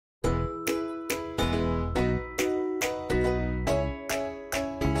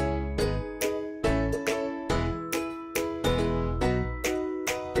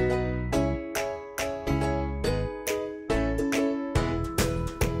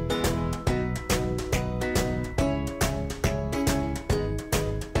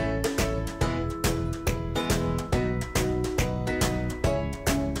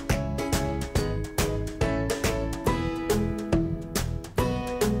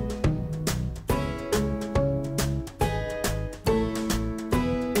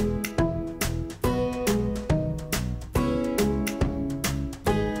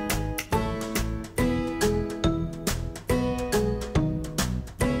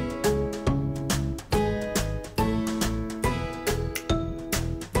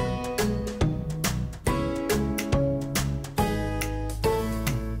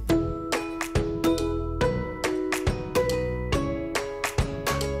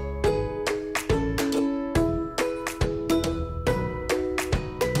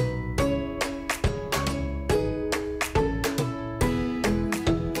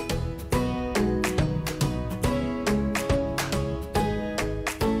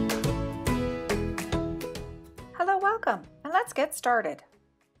let's get started.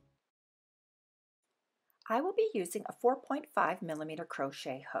 I will be using a 4.5mm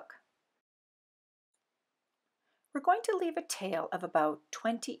crochet hook. We're going to leave a tail of about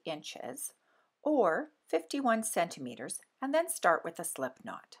 20 inches or 51 centimeters and then start with a slip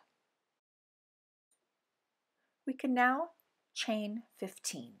knot. We can now chain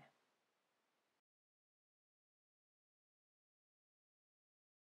 15.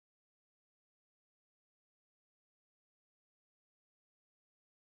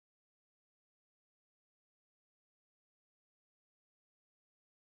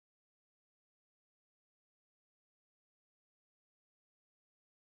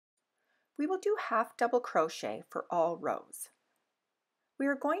 We will do half double crochet for all rows. We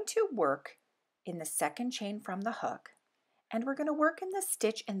are going to work in the second chain from the hook, and we're going to work in the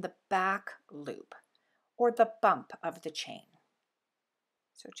stitch in the back loop or the bump of the chain.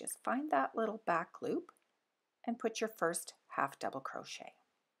 So just find that little back loop and put your first half double crochet.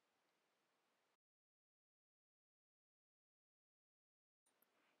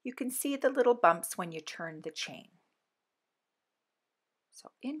 You can see the little bumps when you turn the chain. So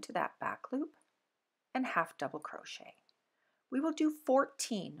into that back loop and half double crochet. We will do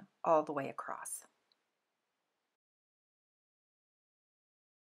 14 all the way across.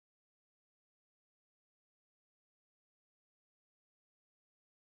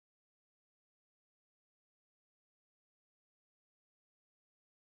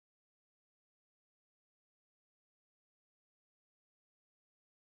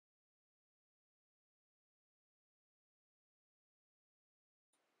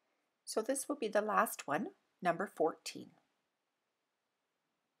 So this will be the last one, number 14.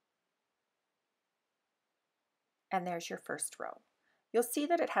 And there's your first row. You'll see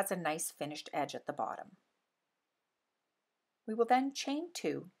that it has a nice finished edge at the bottom. We will then chain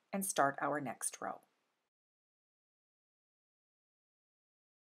 2 and start our next row.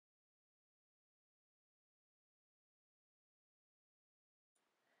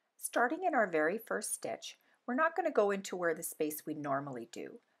 Starting in our very first stitch, we're not going to go into where the space we normally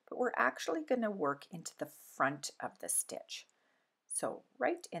do, but we're actually going to work into the front of the stitch. So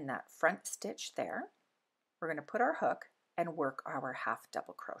right in that front stitch there, we're going to put our hook and work our half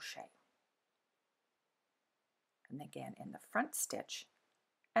double crochet. And again in the front stitch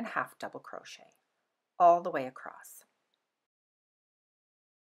and half double crochet all the way across.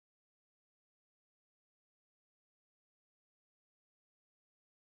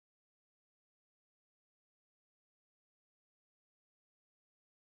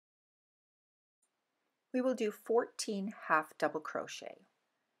 We will do 14 half double crochet.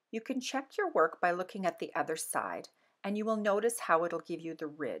 You can check your work by looking at the other side, and you will notice how it'll give you the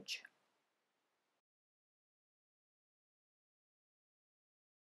ridge.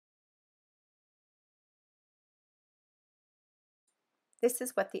 This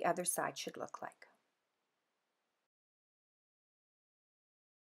is what the other side should look like.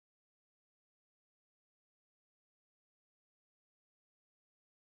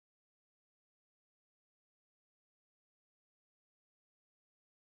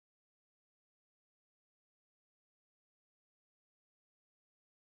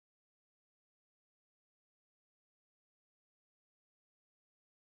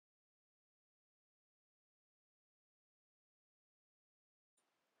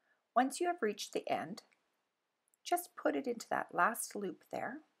 Once you have reached the end, just put it into that last loop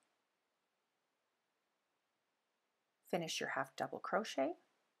there. Finish your half double crochet.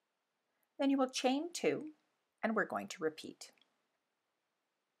 Then you will chain 2, and we're going to repeat.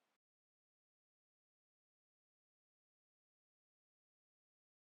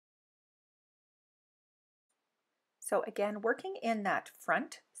 So again, working in that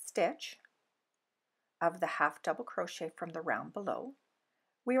front stitch of the half double crochet from the round below,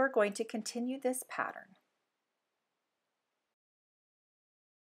 we are going to continue this pattern.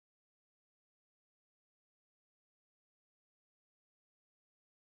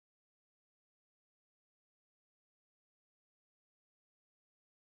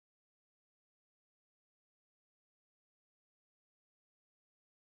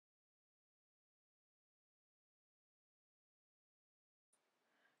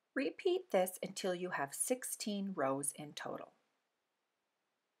 Repeat this until you have 16 rows in total.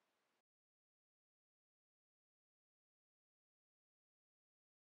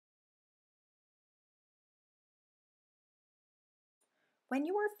 When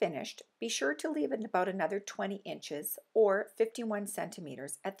you are finished, be sure to leave in about another 20 inches or 51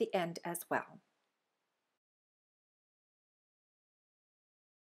 centimeters at the end as well.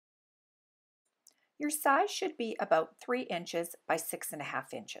 Your size should be about 3 inches by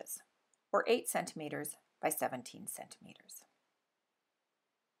 6.5 inches or 8 centimeters by 17 centimeters.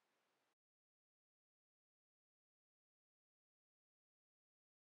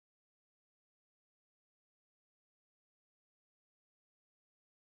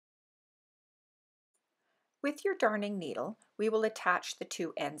 With your darning needle, we will attach the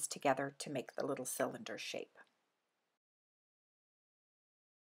two ends together to make the little cylinder shape.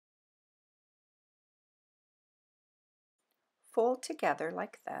 Fold together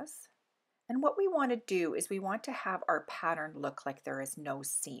like this. And what we want to do is we want to have our pattern look like there is no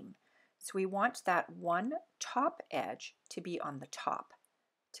seam. So we want that one top edge to be on the top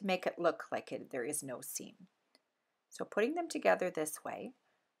to make it look like there is no seam. So putting them together this way,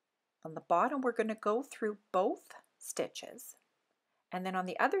 on the bottom we're going to go through both stitches, and then on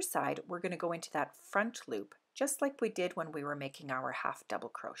the other side we're going to go into that front loop just like we did when we were making our half double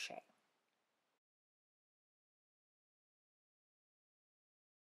crochet.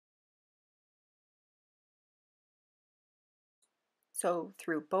 So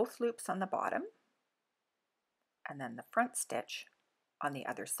through both loops on the bottom and then the front stitch on the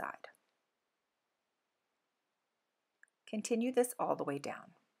other side. Continue this all the way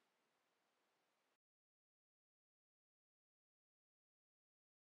down.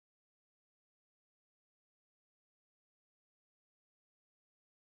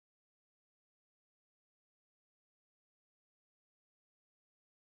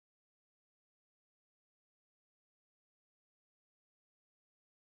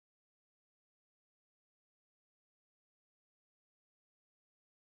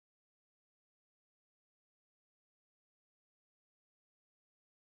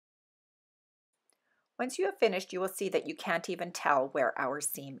 Once you have finished, you will see that you can't even tell where our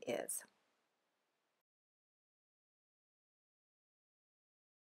seam is.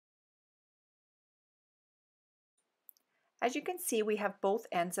 As you can see, we have both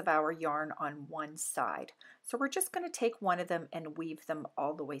ends of our yarn on one side. So we're just going to take one of them and weave them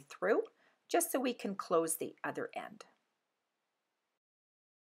all the way through, just so we can close the other end.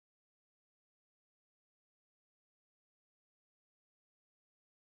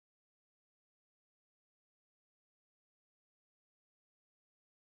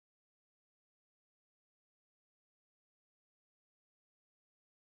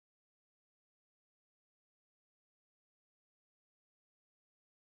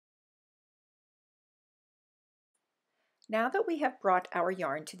 Now that we have brought our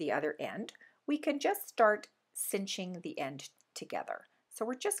yarn to the other end, we can just start cinching the end together. So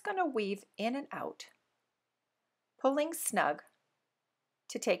we're just going to weave in and out, pulling snug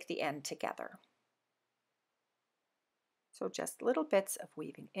to take the end together. So just little bits of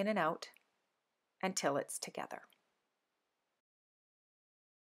weaving in and out until it's together.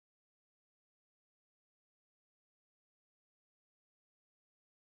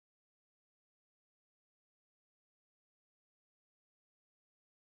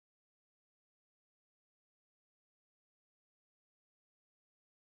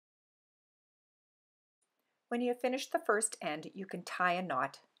 When you have finished the first end, you can tie a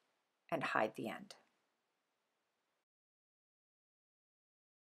knot and hide the end.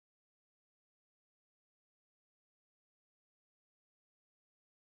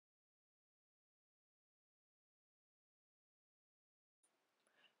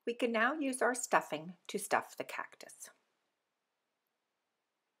 We can now use our stuffing to stuff the cactus.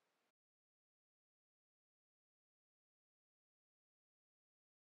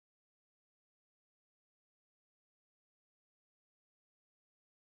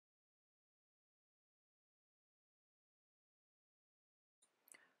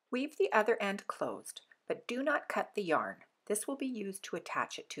 Weave the other end closed, but do not cut the yarn. This will be used to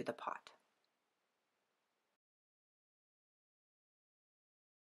attach it to the pot.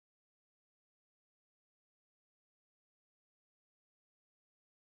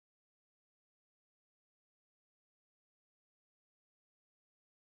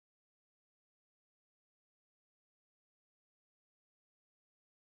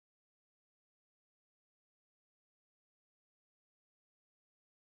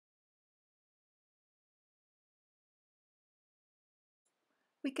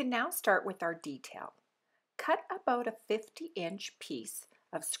 We can now start with our detail. Cut about a 50-inch piece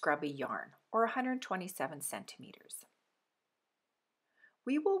of scrubby yarn, or 127 centimeters.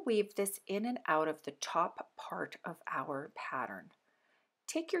 We will weave this in and out of the top part of our pattern.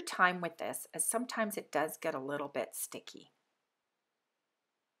 Take your time with this, as sometimes it does get a little bit sticky.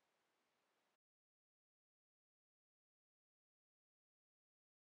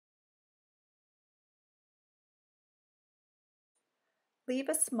 Leave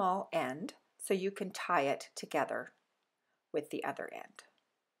a small end so you can tie it together with the other end.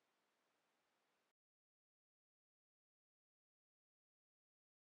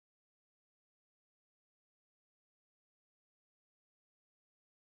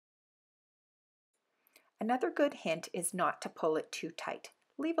 Another good hint is not to pull it too tight.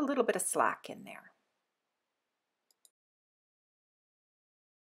 Leave a little bit of slack in there.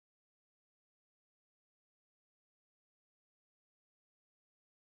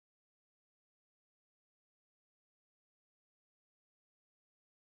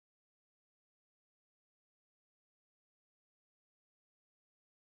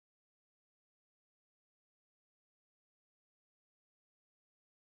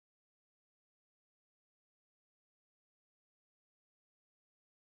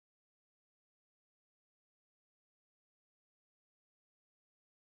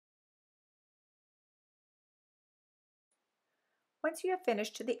 Once you have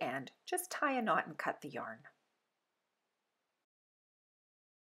finished to the end, just tie a knot and cut the yarn.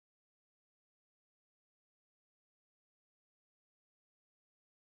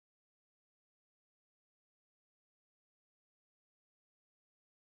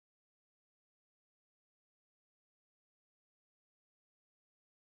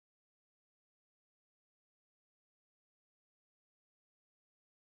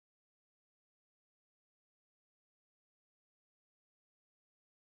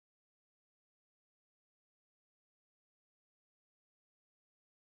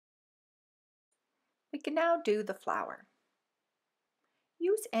 We can now do the flower.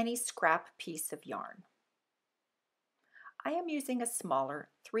 Use any scrap piece of yarn. I am using a smaller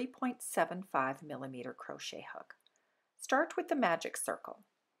 3.75 millimeter crochet hook. Start with the magic circle.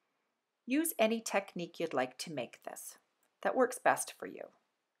 Use any technique you'd like to make this. That works best for you.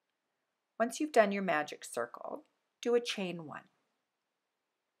 Once you've done your magic circle, do a chain 1.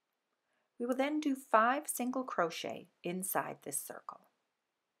 We will then do 5 single crochet inside this circle.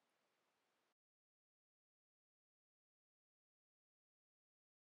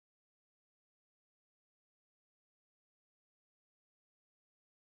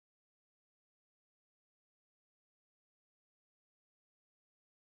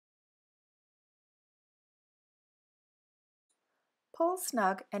 Pull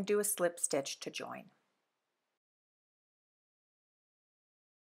snug and do a slip stitch to join.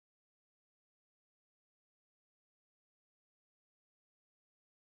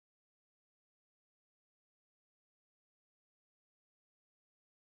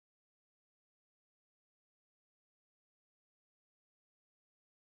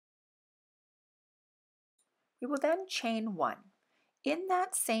 We will then chain 1. In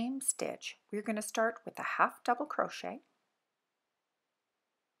that same stitch, we're going to start with a half double crochet,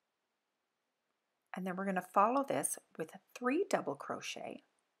 and then we're going to follow this with 3 double crochet,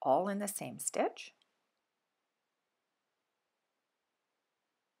 all in the same stitch.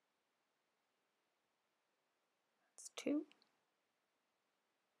 That's 2,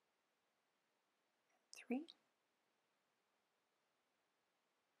 3,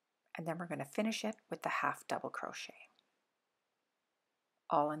 and then we're going to finish it with the half double crochet,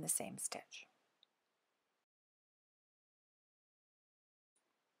 all in the same stitch.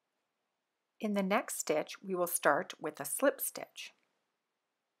 In the next stitch, we will start with a slip stitch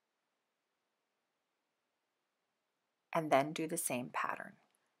and then do the same pattern.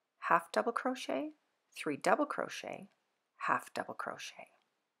 Half double crochet, 3 double crochet, half double crochet.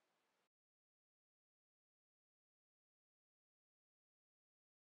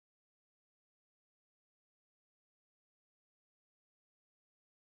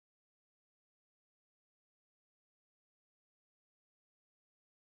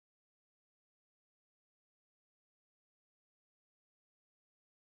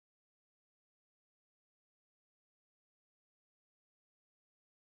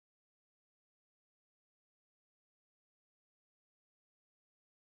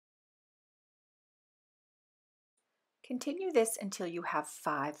 Continue this until you have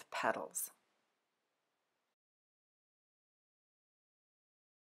 5 petals.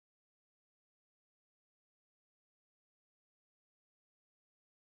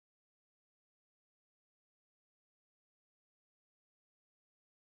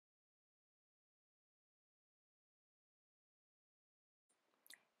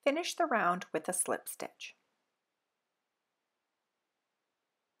 Finish the round with a slip stitch.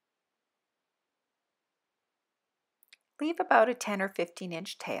 Leave about a 10 or 15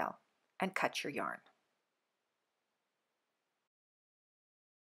 inch tail and cut your yarn.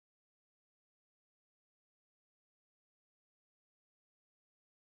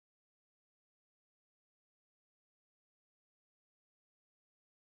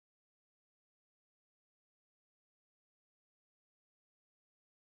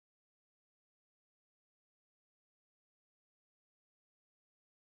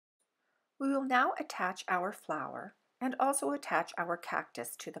 We will now attach our flower and also attach our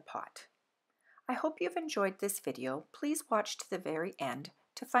cactus to the pot. I hope you've enjoyed this video. Please watch to the very end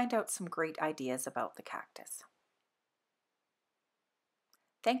to find out some great ideas about the cactus.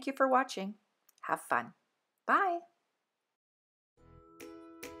 Thank you for watching. Have fun. Bye.